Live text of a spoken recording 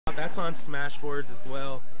That's on Smashboards as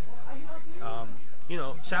well. You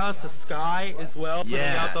know, shout outs to Sky as well, putting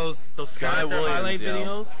out those Sky character highlight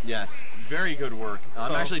videos. Yes, very good work.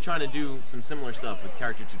 I'm actually trying to do some similar stuff with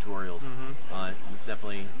character tutorials. It's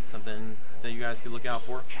definitely something that you guys could look out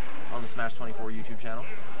for on the Smash24 YouTube channel.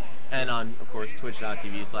 And on, of course,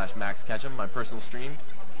 twitch.tv/MaxKetchum, my personal stream.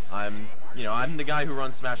 I'm the guy who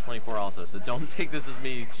runs Smash24 also, so don't take this as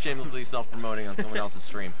me shamelessly self-promoting on someone else's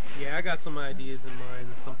stream. Yeah, I got some ideas in mind.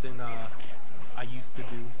 It's something I used to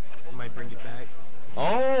do. I might bring it back. Oh,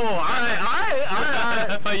 all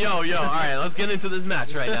right. But yo, all right, let's get into this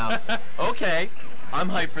match right now. Okay, I'm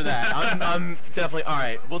hyped for that. I'm definitely, all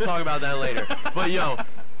right, we'll talk about that later. But yo,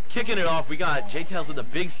 kicking it off, we got Jtails with a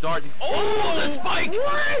big start. Oh, the spike!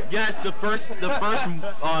 What? Yes, the first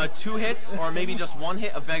 2 hits, or maybe just 1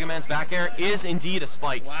 hit of Mega Man's back air is indeed a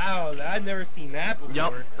spike. Wow, I've never seen that before.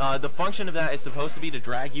 Yep. The function of that is supposed to be to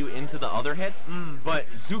drag you into the other hits, but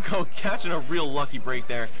Zucco catching a real lucky break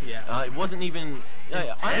there. Yeah. It wasn't even.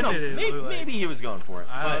 I don't know. Maybe he was going for it.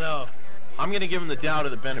 I don't know. I'm gonna give him the doubt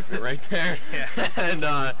of the benefit right there,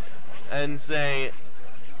 and say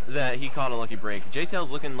that he caught a lucky break. Jtails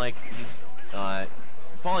looking like he's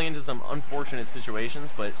falling into some unfortunate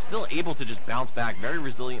situations, but still able to just bounce back. Very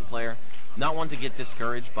resilient player. Not one to get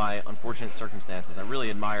discouraged by unfortunate circumstances. I really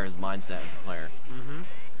admire his mindset as a player.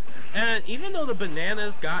 And even though the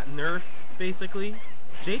bananas got nerfed, basically,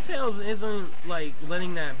 Jtails isn't like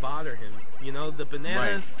letting that bother him. You know, the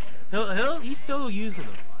bananas, he's still using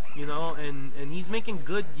them. You know, and he's making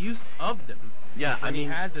good use of them. Yeah, I mean, he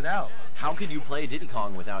has it out. How could you play Diddy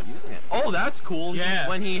Kong without using it? Oh, that's cool. Yeah.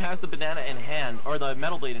 When he has the banana in hand, or the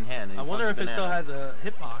metal blade in hand. I wonder if it still has a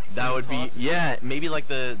hitbox. That would be, maybe like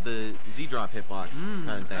the Z-drop hitbox kind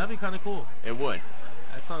of thing. That'd be kind of cool. It would.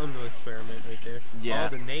 That's something to experiment right there. Yeah.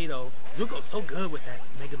 Oh, the NATO. Zucco's so good with that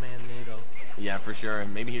Mega Man NATO. Yeah, for sure.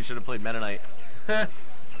 Maybe he should have played Meta Knight.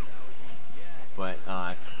 But,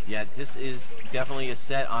 yeah, this is definitely a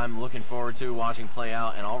set I'm looking forward to watching play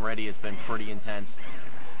out, and already it's been pretty intense.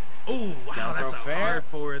 Oh, wow, Down that's a hard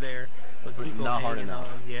forward there. But not hard enough.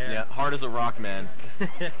 Yeah, hard as a rock, man.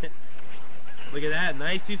 Look at that.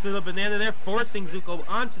 Nice use of the banana there, forcing Zucco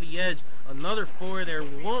onto the edge. Another forward there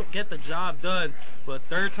won't get the job done, but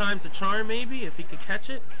 3rd time's the charm maybe, if he could catch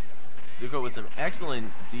it. Zucco with some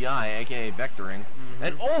excellent DI, aka vectoring.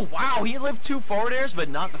 And, oh, wow, he lived 2 forward airs, but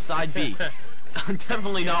not the side B.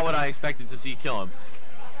 Definitely not what I expected to see kill him.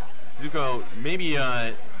 Zucco, maybe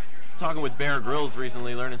talking with Bear Grylls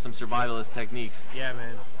recently, learning some survivalist techniques. Yeah,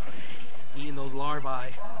 man. Eating those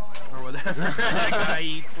larvae, or whatever that guy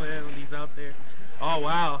eats, man, when he's out there. Oh,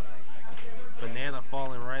 wow. Banana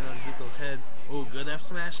falling right on Zucco's head. Oh, good F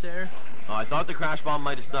smash there. I thought the crash bomb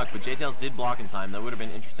might have stuck, but Jtails did block in time. That would have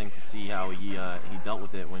been interesting to see how he dealt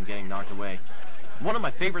with it when getting knocked away. One of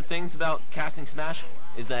my favorite things about casting Smash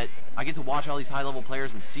is that I get to watch all these high-level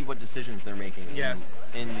players and see what decisions they're making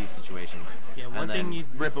in these situations. Yeah, one thing you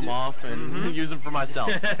rip them off and use them for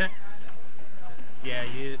myself. Yeah,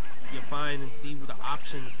 you find and see the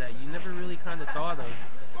options that you never really kind of thought of.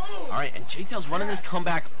 All right, and Jtails running this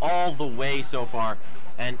comeback all the way so far.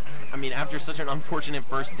 And, I mean, after such an unfortunate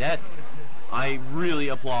first death, I really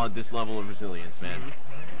applaud this level of resilience, man.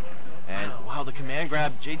 And, wow, the command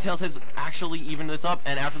grab. Jtails has actually evened this up,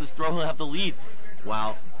 and after this throw, he'll have the lead.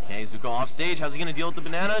 Wow. Okay, Zucco off stage. How's he going to deal with the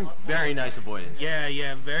banana? Very nice avoidance.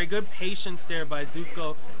 Yeah, very good patience there by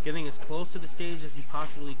Zucco, getting as close to the stage as he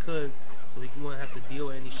possibly could, so he wouldn't have to deal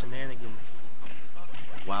with any shenanigans.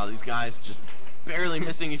 Wow, these guys just barely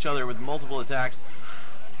missing each other with multiple attacks.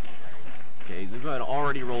 Okay, Zucco had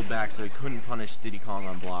already rolled back, so he couldn't punish Diddy Kong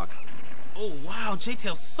on block. Oh, wow,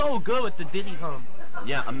 Jtails so good with the Diddy hum.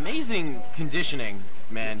 Yeah, amazing conditioning,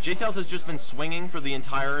 man. Jtails has just been swinging for the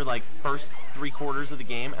entire, like, first 3/4 of the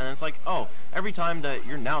game, and it's like, oh, every time that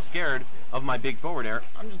you're now scared of my big forward air,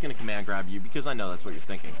 I'm just going to command grab you because I know that's what you're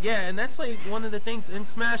thinking. Yeah, and that's, like, one of the things in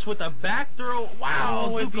Smash with a back throw. Wow,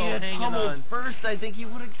 oh, if he had pummeled first, I think he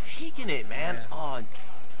would have taken it, man. Yeah. Oh,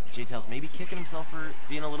 Jtails maybe kicking himself for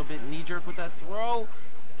being a little bit knee-jerk with that throw.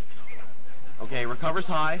 Okay, recovers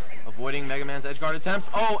high, avoiding Mega Man's edge guard attempts.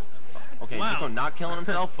 Oh! Okay, wow. Zucco not killing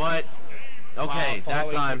himself, but okay, wow,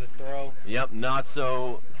 that time. Yep, not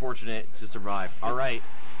so fortunate to survive. All right,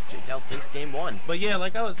 Jtails takes game 1. But yeah,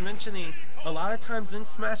 like I was mentioning, a lot of times in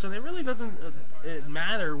Smash, and it really doesn't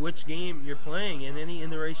matter which game you're playing in any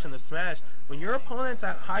iteration of Smash. When your opponent's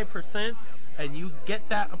at high percent and you get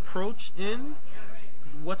that approach in,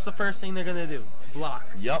 what's the first thing they're gonna do? Block.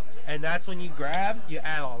 Yep. And that's when you grab, you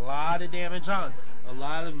add a lot of damage on. A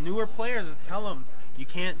lot of newer players tell them, you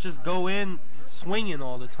can't just go in swinging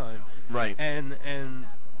all the time. Right. And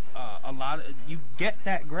a lot of you get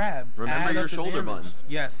that grab. Remember your shoulder buttons.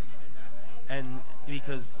 Yes, and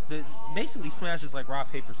because basically Smash is like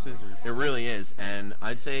rock paper scissors. It really is, and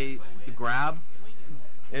I'd say the grab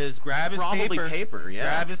is probably paper. Yeah,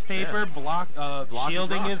 grab is paper. Yeah. Block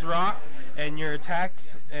shielding is rock, and your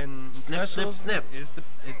attacks and snip is the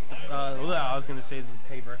I was gonna say the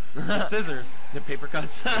paper, the scissors, the paper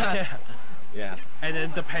cuts. Yeah. Yeah. And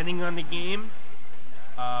then depending on the game,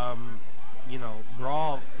 you know,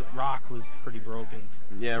 Brawl, Rock was pretty broken.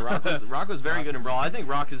 Yeah, Rock was very good in Brawl. I think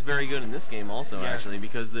Rock is very good in this game also, actually,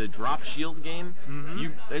 because the drop shield game,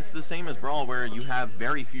 it's the same as Brawl, where you have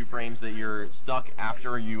very few frames that you're stuck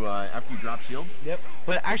after you drop shield. Yep.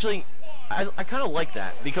 But actually, I kind of like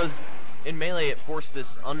that, because in Melee it forced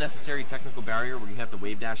this unnecessary technical barrier where you have to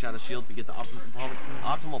wave dash out of shield to get the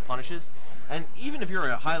optimal punishes. And even if you're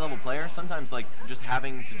a high-level player, sometimes like just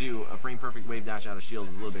having to do a frame-perfect wave dash out of shield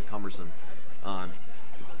is a little bit cumbersome.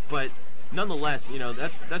 But nonetheless, you know,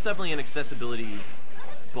 that's definitely an accessibility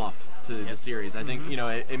buff to the series. I think, you know,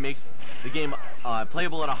 it makes the game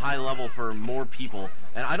playable at a high level for more people,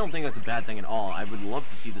 and I don't think that's a bad thing at all. I would love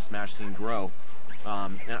to see the Smash scene grow,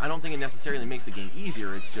 and I don't think it necessarily makes the game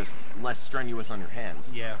easier. It's just less strenuous on your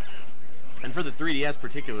hands. Yeah. And for the 3DS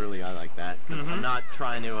particularly, I like that, because I'm not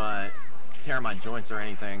trying to tear my joints or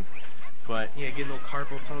anything, but yeah, get no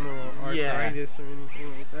carpal tunnel or arthritis or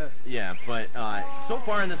anything like that. Yeah, but so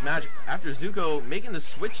far in this match, after Zucco making the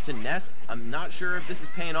switch to Ness, I'm not sure if this is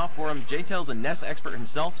paying off for him. Jtails a Ness expert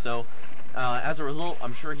himself, so as a result,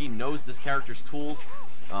 I'm sure he knows this character's tools,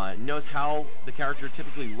 knows how the character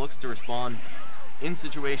typically looks to respond in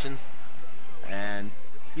situations, and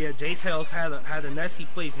yeah, Jtails had a Ness. He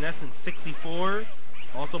plays Ness in 64,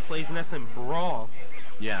 also plays Ness in Brawl.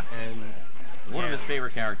 Yeah, and one of his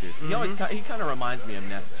favorite characters. He kind of reminds me of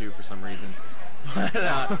Ness too for some reason. But,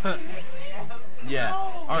 yeah.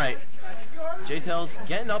 All right. Jtails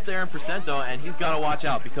getting up there in percent though, and he's got to watch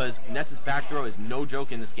out because Ness's back throw is no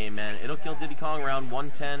joke in this game, man. It'll kill Diddy Kong around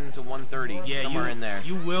 110 to 130, somewhere in there.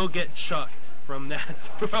 You will get chucked from that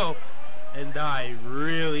throw and die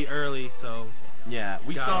really early. So yeah,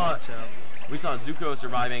 we saw Zucco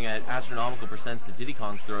surviving at astronomical percents to Diddy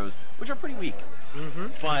Kong's throws, which are pretty weak.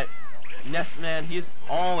 But Ness, man, he's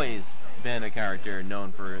always been a character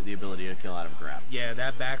known for the ability to kill out of grab. Yeah,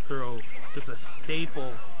 that back throw, just a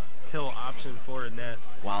staple kill option for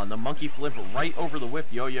Ness. Wow, and the monkey flip right over the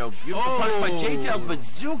whiff yo-yo. Beautiful punch by Jtails, but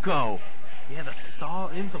Zucco. Yeah, the stall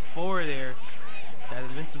into forward there. That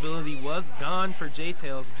invincibility was gone for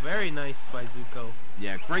Jtails. Very nice by Zucco.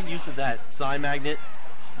 Yeah, great use of that side magnet,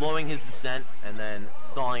 slowing his descent, and then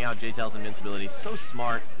stalling out Jtails' invincibility. So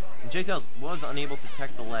smart. And Jtails was unable to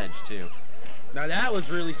tech the ledge, too. Now that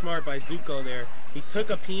was really smart by Zucco there. He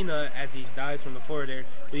took a peanut as he dies from the forward there,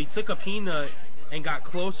 but he took a peanut and got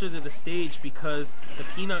closer to the stage because the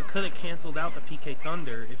peanut could have canceled out the PK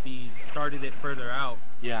Thunder if he started it further out.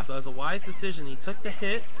 Yeah. So it was a wise decision. He took the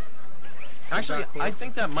hit. Actually, I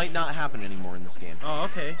think that might not happen anymore in this game. Oh,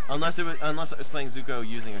 okay. Unless I was playing Zucco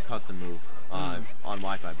using a custom move on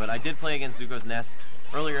Wi-Fi. But I did play against Zucco's Ness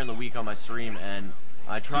earlier in the week on my stream, and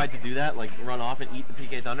I tried to do that, like run off and eat the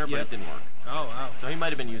PK Thunder, but it didn't work. Oh, wow. So he might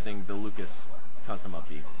have been using the Lucas custom up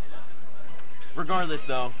B. Regardless,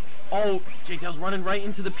 though, Jtails running right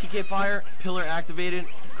into the PK Fire, pillar activated,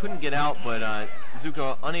 couldn't get out, but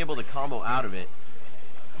Zucco unable to combo out of it.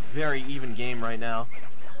 Very even game right now.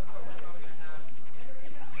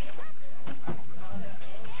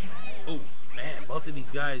 Oh, man, both of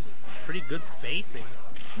these guys, pretty good spacing.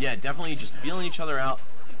 Yeah, definitely just feeling each other out,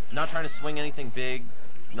 not trying to swing anything big.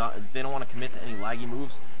 They don't want to commit to any laggy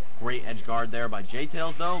moves. Great edge guard there by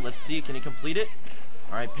Jtails, though. Let's see, can he complete it?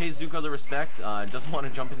 All right, pays Zucco the respect. Doesn't want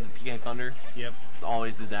to jump into PK Thunder. Yep. It's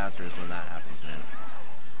always disastrous when that happens, man.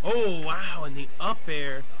 Oh, wow, and the up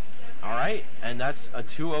air. All right, and that's a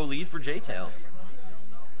 2-0 lead for Jtails.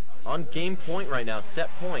 On game point right now,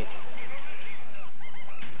 set point.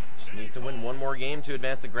 Just needs to win one more game to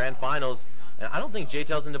advance to grand finals. And I don't think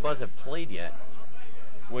Jtails and Dabuz have played yet,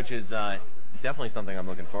 which is definitely something I'm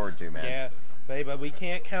looking forward to, man. Yeah, but we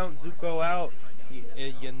can't count Zucco out.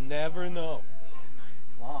 You never know.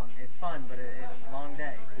 It's fun, but it's a long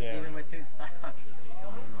day. Yeah. Even with 2 stops.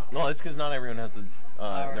 No, it's because not everyone has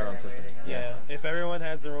their own systems. Yeah. If everyone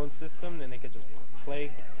has their own system, then they could just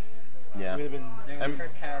play. Yeah. They're going to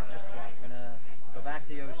character swap. We're going to go back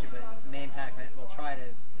to Yoshi, but main Pac-Man, we'll try to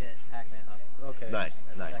get Pac-Man up. Okay. Nice.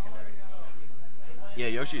 Yeah,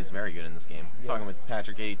 Yoshi is very good in this game. Yes. Talking with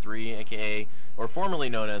Patrick83, aka, or formerly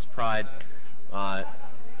known as Pride,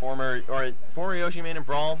 former Yoshi main in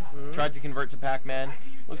Brawl, tried to convert to Pac-Man.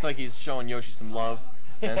 Looks like he's showing Yoshi some love.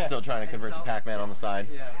 and still trying to convert to Pac-Man on the side.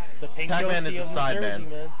 Yes. The pink Pac-Man Yoshi is a of New side Jersey,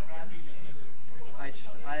 man.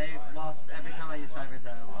 I lost every time I used Pac-Man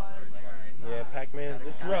today. I lost. I was like, all right. Yeah, Pac-Man,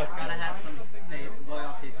 it's rough. Gotta have some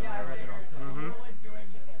loyalty to my original.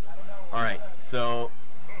 All right, so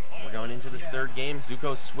we're going into this third game.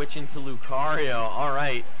 Zucco switching to Lucario. All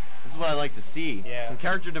right, this is what I like to see. Yeah. Some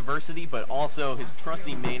character diversity, but also his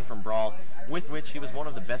trusty main from Brawl, with which he was one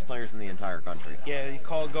of the best players in the entire country. Yeah, you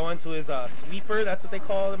go into his sweeper. That's what they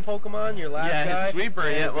call it in Pokemon. Your last guy. Yeah, his sweeper.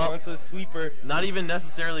 Yeah, go well, into his sweeper. not even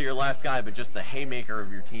necessarily your last guy, but just the haymaker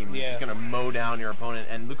of your team. He's just going to mow down your opponent.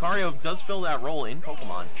 And Lucario does fill that role in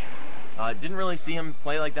Pokemon. Didn't really see him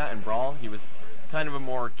play like that in Brawl. He was kind of a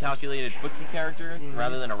more calculated footsie character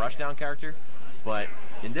rather than a rushdown character. But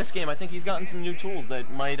in this game, I think he's gotten some new tools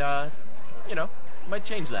that might, might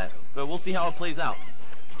change that. But we'll see how it plays out.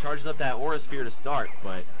 Charges up that Aura Sphere to start,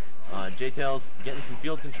 but Jtails getting some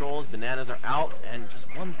field controls. Bananas are out, and just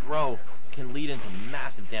one throw can lead into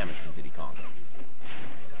massive damage from Diddy Kong.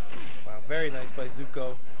 Wow, very nice by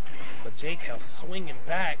Zucco. But Jtails swinging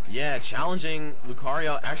back. Yeah, challenging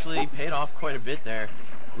Lucario actually paid off quite a bit there.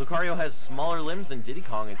 Lucario has smaller limbs than Diddy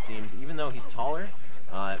Kong, it seems, even though he's taller.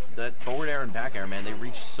 That forward air and back air, man, they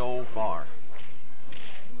reach so far.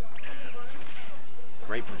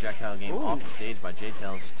 Great projectile game off the stage by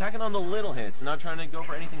Jtails, just tacking on the little hits, not trying to go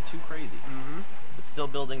for anything too crazy, but still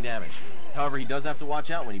building damage. However, he does have to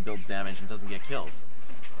watch out when he builds damage and doesn't get kills.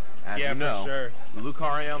 As you know, for sure.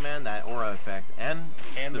 Lucario, man, that aura effect and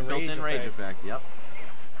the built-in rage effect. Yep.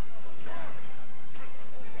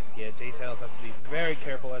 Yeah, Jtails has to be very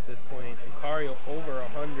careful at this point. Lucario over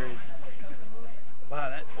 100. Wow,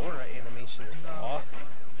 that aura animation is awesome.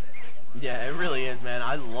 Yeah, it really is, man.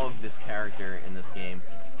 I love this character in this game.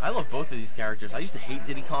 I love both of these characters. I used to hate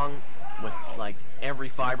Diddy Kong with, like, every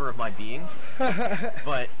fiber of my being.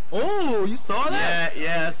 But... Oh, you saw that?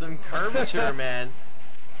 Yeah, some curvature, man.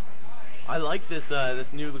 I like this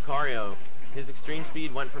this new Lucario. His extreme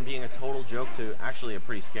speed went from being a total joke to actually a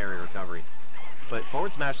pretty scary recovery. But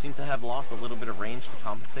forward smash seems to have lost a little bit of range to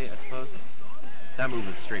compensate, I suppose. That move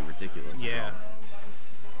was straight ridiculous. Yeah.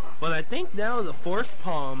 But I think now the Force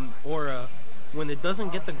Palm aura, when it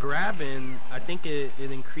doesn't get the grab in, I think it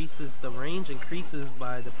increases, the range increases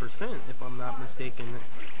by the percent, if I'm not mistaken.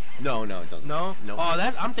 No, it doesn't. No? Nope.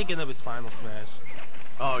 Oh, I'm thinking of his final smash.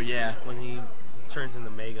 Oh, yeah. When he turns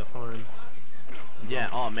into Mega form. Yeah,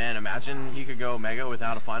 oh man, imagine he could go Mega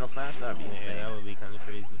without a final smash. That would be insane. Yeah, that would be kind of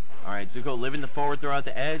crazy. Alright, Zucco living the forward throw at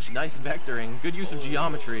the edge. Nice vectoring. Good use of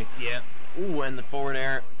geometry. Yeah. Ooh, and the forward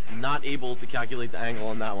air. Not able to calculate the angle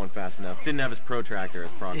on that one fast enough. Didn't have his protractor,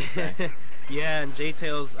 as Prague would say. Yeah, and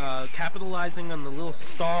Jtails capitalizing on the little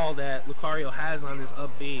stall that Lucario has on his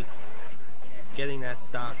up B. Getting that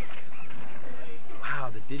stock.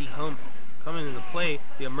 Wow, the Diddy hump coming into play.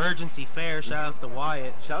 The emergency fair. Shoutouts to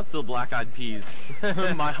Wyatt. Shouts to the Black Eyed Peas.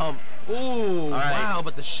 My hump. Ooh, wow,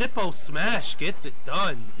 but the Shippo smash gets it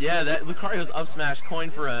done. Yeah, that Lucario's up smash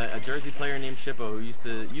coined for a Jersey player named Shippo who used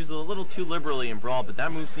to use it a little too liberally in Brawl, but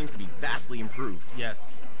that move seems to be vastly improved.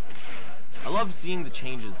 Yes. I love seeing the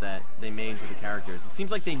changes that they made to the characters. It seems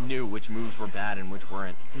like they knew which moves were bad and which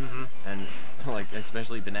weren't. And, like,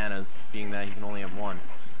 especially Bananas, being that he can only have one.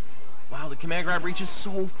 Wow, the command grab reaches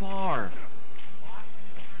so far.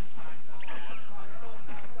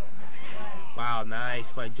 Wow,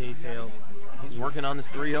 nice by Jtails. He's working on this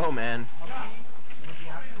 3-0, man.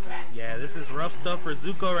 Yeah, this is rough stuff for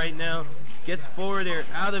Zucco right now. Gets forward there,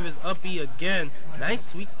 out of his up B again. Nice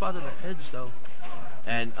sweet spot on the edge, though.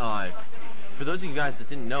 And for those of you guys that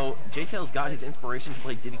didn't know, Jtails got his inspiration to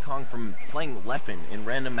play Diddy Kong from playing Leffen in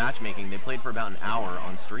random matchmaking. They played for about an hour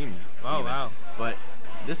on stream. Oh, even. wow. But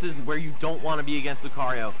this is where you don't want to be against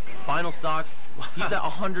Lucario. Final stocks, he's at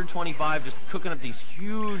 125, just cooking up these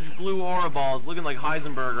huge blue aura balls, looking like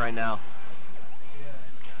Heisenberg right now.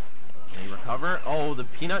 Can he recover? Oh, the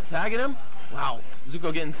peanut tagging him? Wow,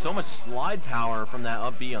 Zucco getting so much slide power from that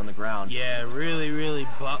up B on the ground. Yeah, really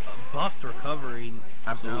buffed recovery.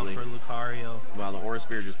 Absolutely. For Lucario. Wow, the aura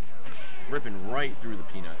sphere just ripping right through the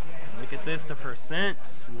peanut. Look at this, the percent,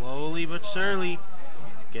 slowly but surely,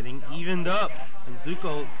 getting evened up. And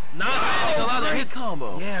Zucco not getting a lot of hits.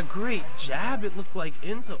 Combo. Yeah, great jab, it looked like,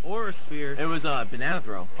 into Aura Sphere. It was a banana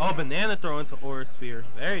throw. Oh, banana throw into Aura Sphere.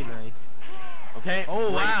 Very nice. Okay. Oh,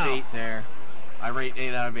 great wow. bait there. I rate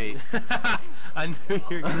 8 out of 8. I knew you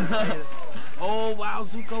were going to say that. Oh, wow,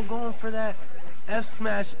 Zucco going for that F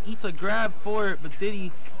smash. Eats a grab for it, but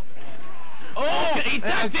Diddy Oh, he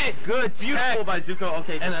tapped it. Good Beautiful tech. by Zucco.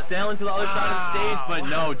 Okay, And just sailing to the other side of the stage, but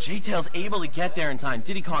no, Jtails able to get there in time.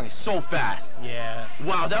 Diddy Kong is so fast. Yeah.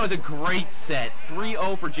 Wow, that was a great set.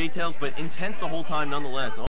 3-0 for Jtails, but intense the whole time nonetheless.